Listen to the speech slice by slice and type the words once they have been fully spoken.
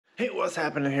Hey, what's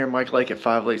happening here? Mike Lake at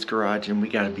 5 Lakes Garage, and we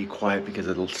gotta be quiet because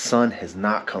the sun has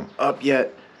not come up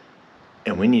yet,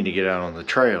 and we need to get out on the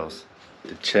trails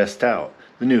to test out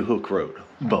the new Hooke Road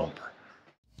bumper.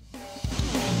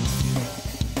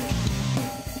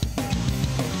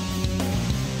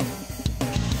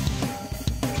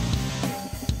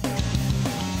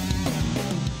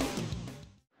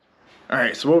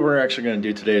 Alright, so what we're actually going to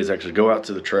do today is actually go out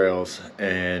to the trails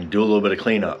and do a little bit of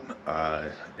cleanup.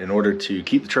 In order to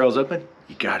keep the trails open,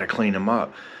 you got to clean them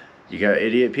up. You got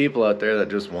idiot people out there that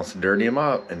just wants to dirty them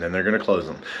up and then they're going to close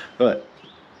them. But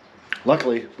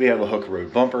luckily, we have a Hooke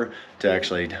Road bumper to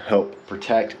actually help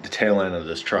protect the tail end of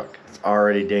this truck. It's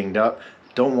already dinged up.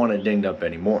 Don't want it dinged up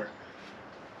anymore.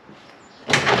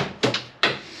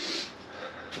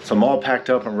 So I'm all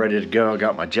packed up. I'm ready to go. I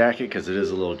got my jacket because it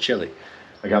is a little chilly.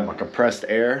 I got my compressed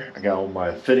air, I got all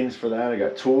my fittings for that, I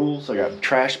got tools, I got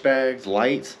trash bags,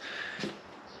 lights.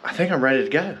 I think I'm ready to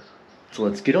go. So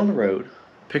let's get on the road,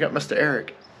 pick up Mr.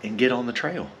 Eric, and get on the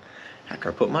trail after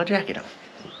I put my jacket on.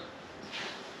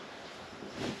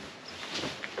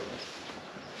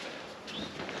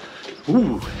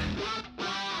 Ooh.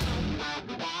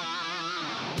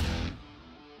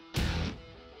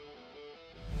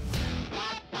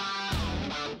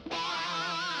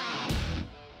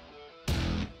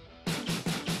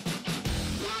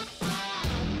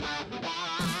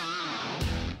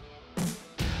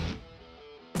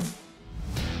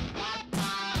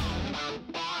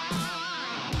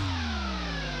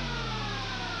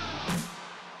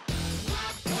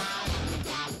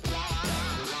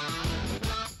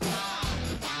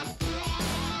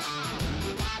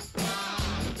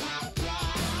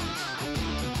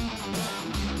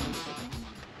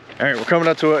 All right, we're coming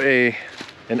up to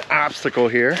an obstacle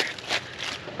here.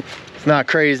 It's not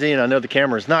crazy, and I know the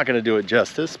camera is not going to do it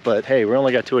justice, but hey, we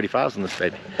only got 285s on this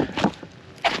baby.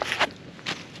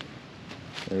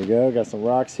 There we go, got some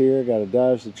rocks here, got to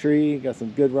dodge the tree, got some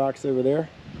good rocks over there.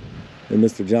 And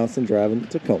Mr. Johnson driving the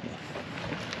Tacoma.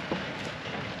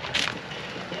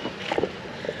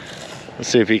 Let's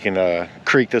see if he can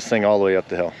creak this thing all the way up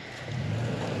the hill.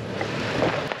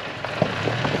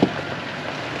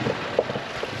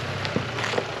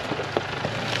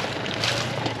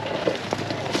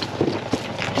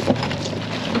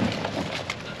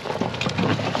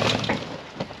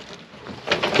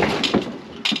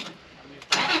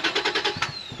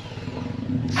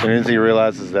 As soon as he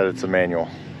realizes that it's a manual.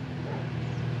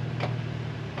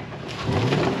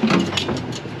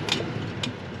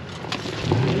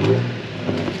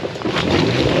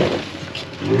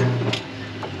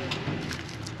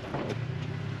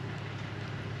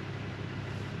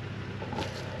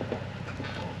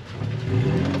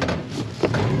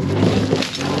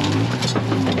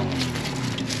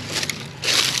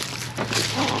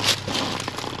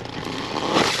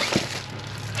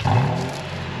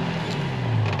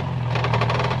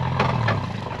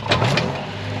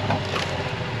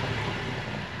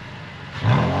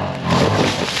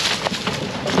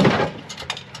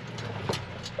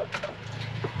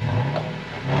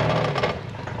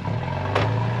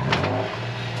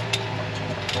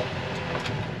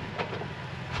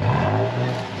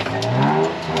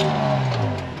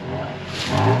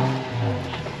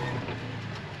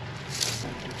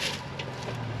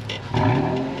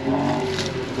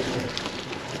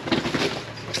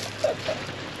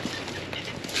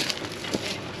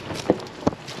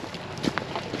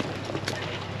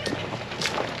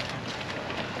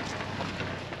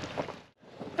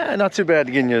 Not too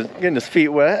bad getting his feet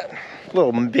wet. A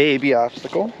little baby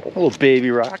obstacle, a little baby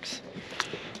rocks.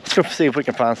 Let's go see if we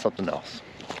can find something else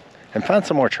and find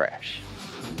some more trash.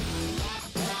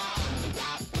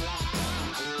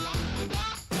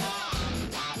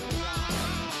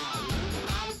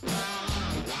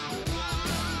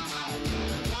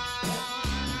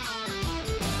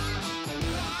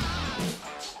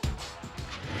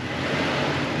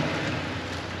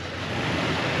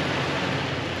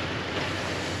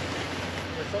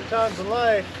 Sometimes in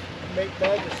life, you make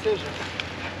bad decisions.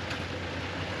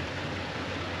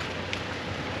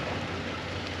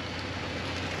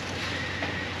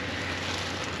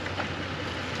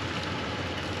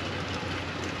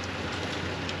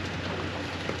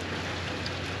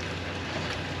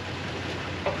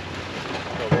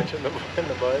 No wrench in the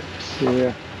bud.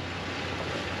 Yeah.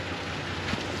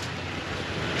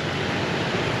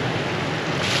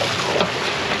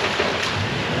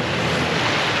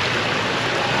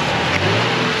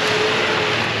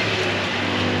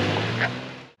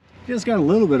 Just got a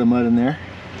little bit of mud in there.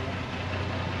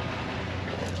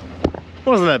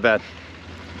 Wasn't that bad.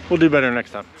 We'll do better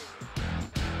next time.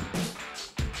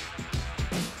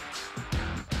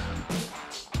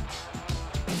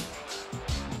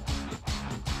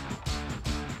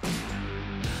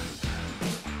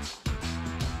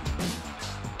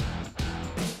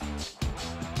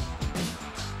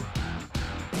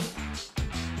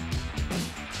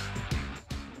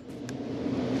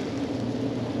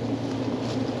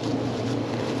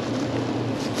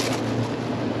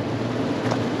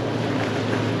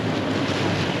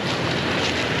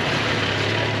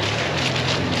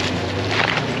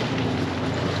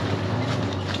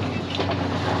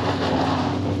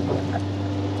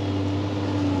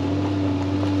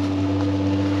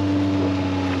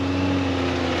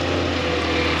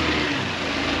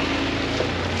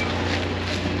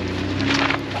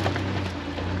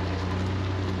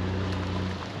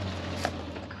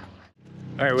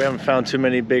 All right, we haven't found too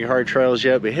many big hard trails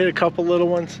yet. We hit a couple little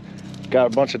ones. Got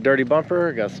a bunch of dirty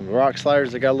bumper, got some rock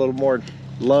sliders that got a little more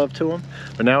love to them.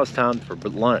 But now it's time for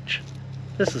lunch.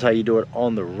 This is how you do it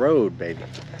on the road, baby.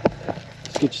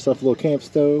 Just get yourself a little camp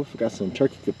stove. Got some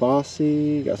turkey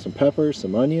kibasi, got some peppers,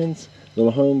 some onions, a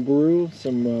little home brew,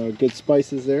 some good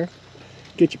spices there.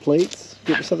 Get your plates,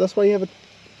 get yourself, that's why you have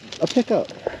a pickup.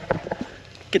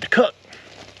 Get to cook.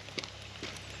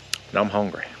 Now I'm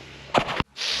hungry.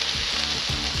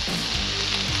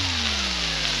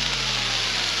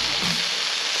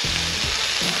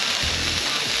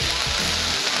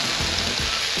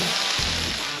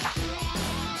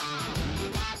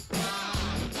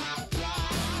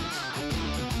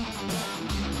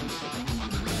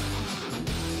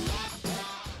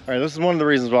 All right, this is one of the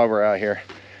reasons why we're out here.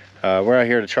 We're out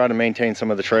here to try to maintain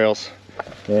some of the trails.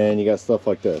 And you got stuff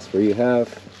like this, where you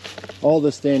have all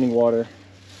this standing water.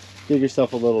 Dig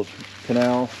yourself a little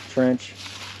canal, trench,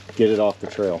 get it off the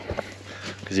trail.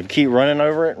 Because if you keep running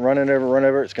over it,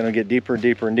 it's gonna get deeper and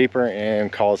deeper and deeper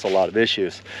and cause a lot of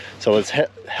issues. So let's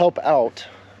help out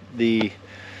the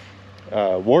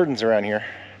wardens around here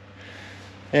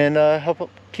and help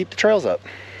keep the trails up.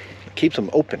 Keeps them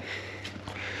open.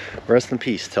 Rest in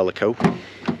peace, Teleco.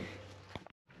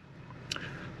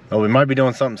 Oh, we might be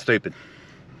doing something stupid.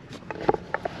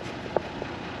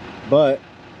 But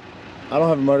I don't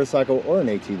have a motorcycle or an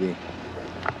ATV.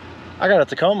 I got a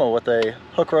Tacoma with a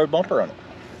Hooke Road bumper on it.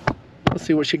 Let's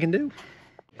see what she can do.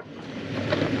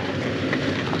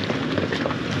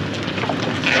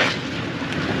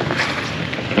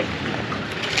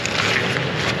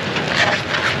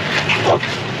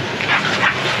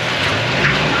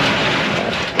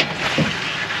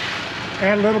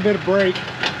 Add a little bit of brake.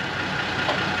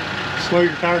 Slow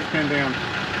your tire spin down.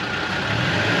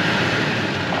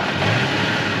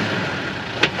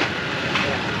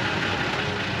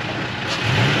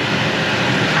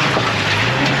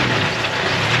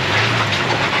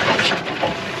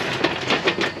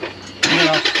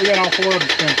 We got all four of them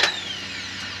spin.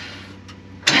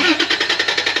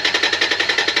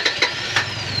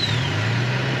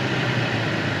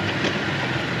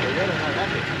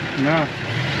 No.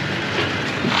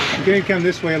 You can come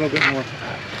this way a little bit more.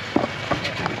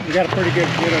 We got a pretty good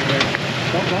get over there.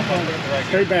 Don't bump on it.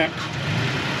 Straight back.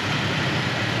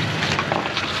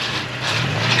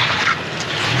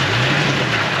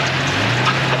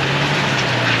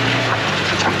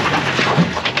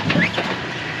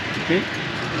 Okay.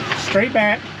 Straight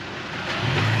back.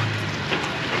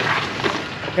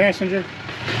 Passenger.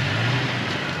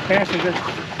 Passenger.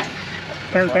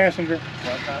 Turn passenger.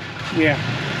 Yeah.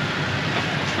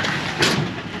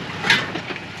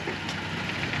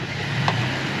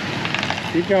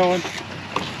 Keep going.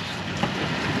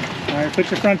 All right, put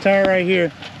your front tire right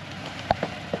here.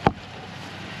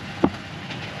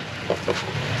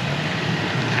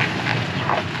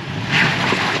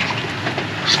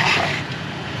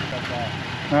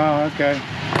 Oh, okay.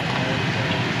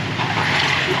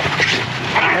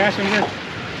 Passenger.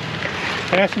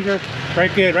 Passenger.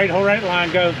 Right good. Right, whole right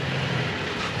line, go.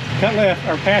 Cut left,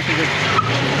 or passenger.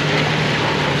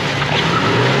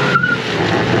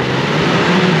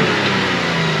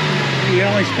 You're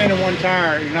only spinning one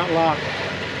tire, you're not locked.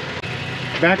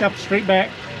 Back up, straight back.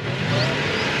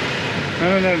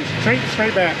 No,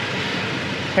 straight back.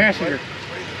 Passenger.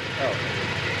 Oh.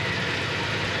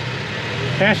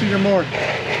 Passenger more.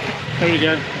 There you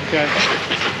go. Okay.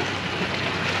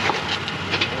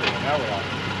 Now we're on.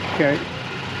 Okay.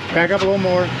 Back up a little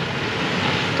more.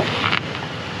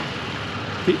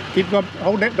 Keep going.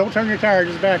 Hold it. Don't turn your tire.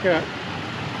 Just back up.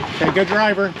 Okay. Good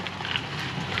driver.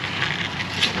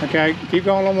 Okay. Keep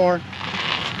going a little more.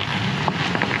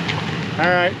 All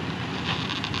right.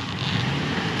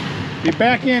 Your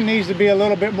back end needs to be a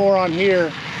little bit more on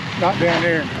here, not down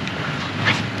there.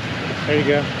 There you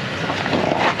go.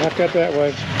 Back up that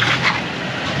way.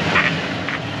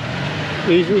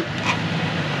 Easy. Good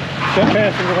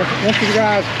passenger. Once you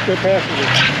guys, good passenger.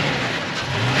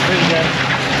 There you go.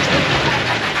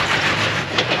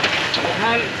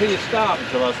 Had it until you stop.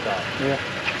 Until I stop. Yeah.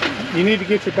 You need to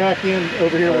get your back end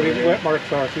over here where the wet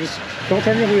marks are. So just don't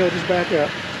turn your wheel, just back up.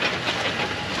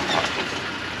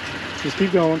 Just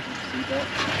keep going.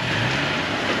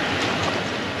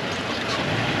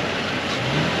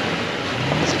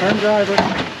 Just turn driver.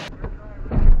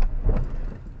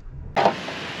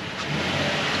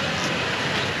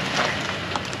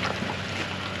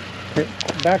 Okay,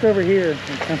 back over here.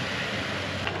 Okay.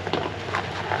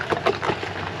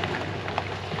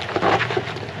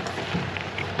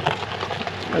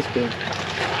 That's good.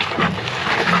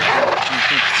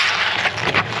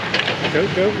 Go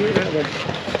that way.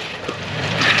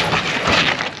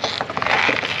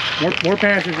 More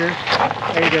passenger.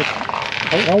 Hey, just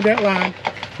hold that line.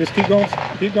 Just keep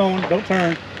going, don't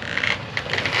turn.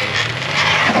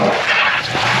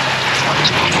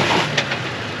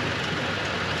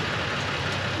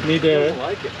 Need to, I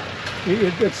like it.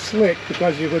 it's slick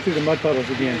because you go through the mud puddles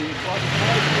again.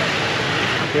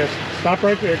 Yes, stop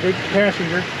right there, good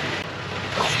passenger.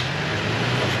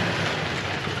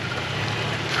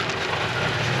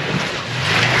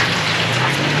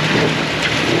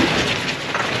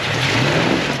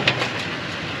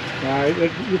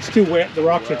 It's too wet, the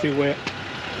rocks are too wet.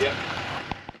 Yep.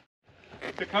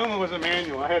 Tacoma was a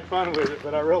manual, I had fun with it,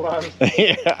 but I realized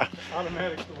Yeah.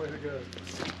 automatic's the way to go.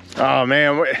 Oh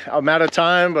man, I'm out of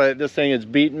time, but this thing has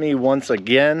beaten me once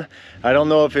again. I don't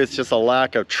know if it's just a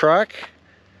lack of truck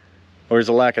or it's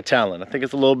a lack of talent. I think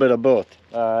it's a little bit of both.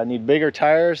 I need bigger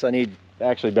tires. I need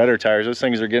actually better tires. Those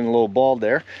things are getting a little bald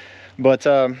there. But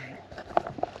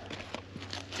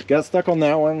got stuck on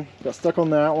that one, got stuck on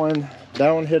that one.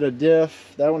 That one hit a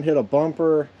diff, that one hit a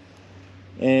bumper,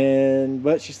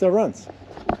 but she still runs.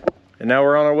 And now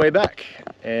we're on our way back.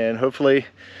 And hopefully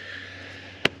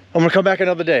I'm gonna come back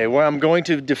another day where I'm going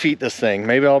to defeat this thing.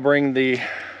 Maybe I'll bring the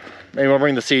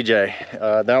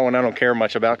CJ. That one I don't care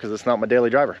much about because it's not my daily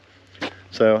driver.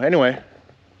 So anyway,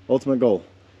 ultimate goal,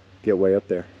 get way up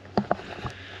there.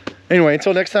 Anyway,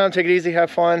 until next time, take it easy, have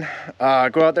fun.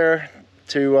 Go out there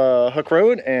to Hooke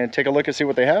Road and take a look and see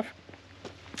what they have.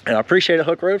 And I appreciate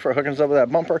Hooke Road for hooking us up with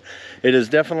that bumper. It has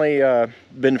definitely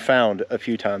been found a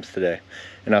few times today,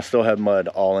 and I still have mud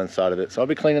all inside of it. So I'll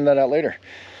be cleaning that out later.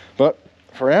 But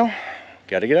for now,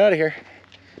 gotta get out of here.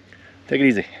 Take it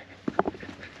easy.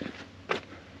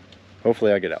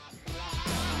 Hopefully I get out.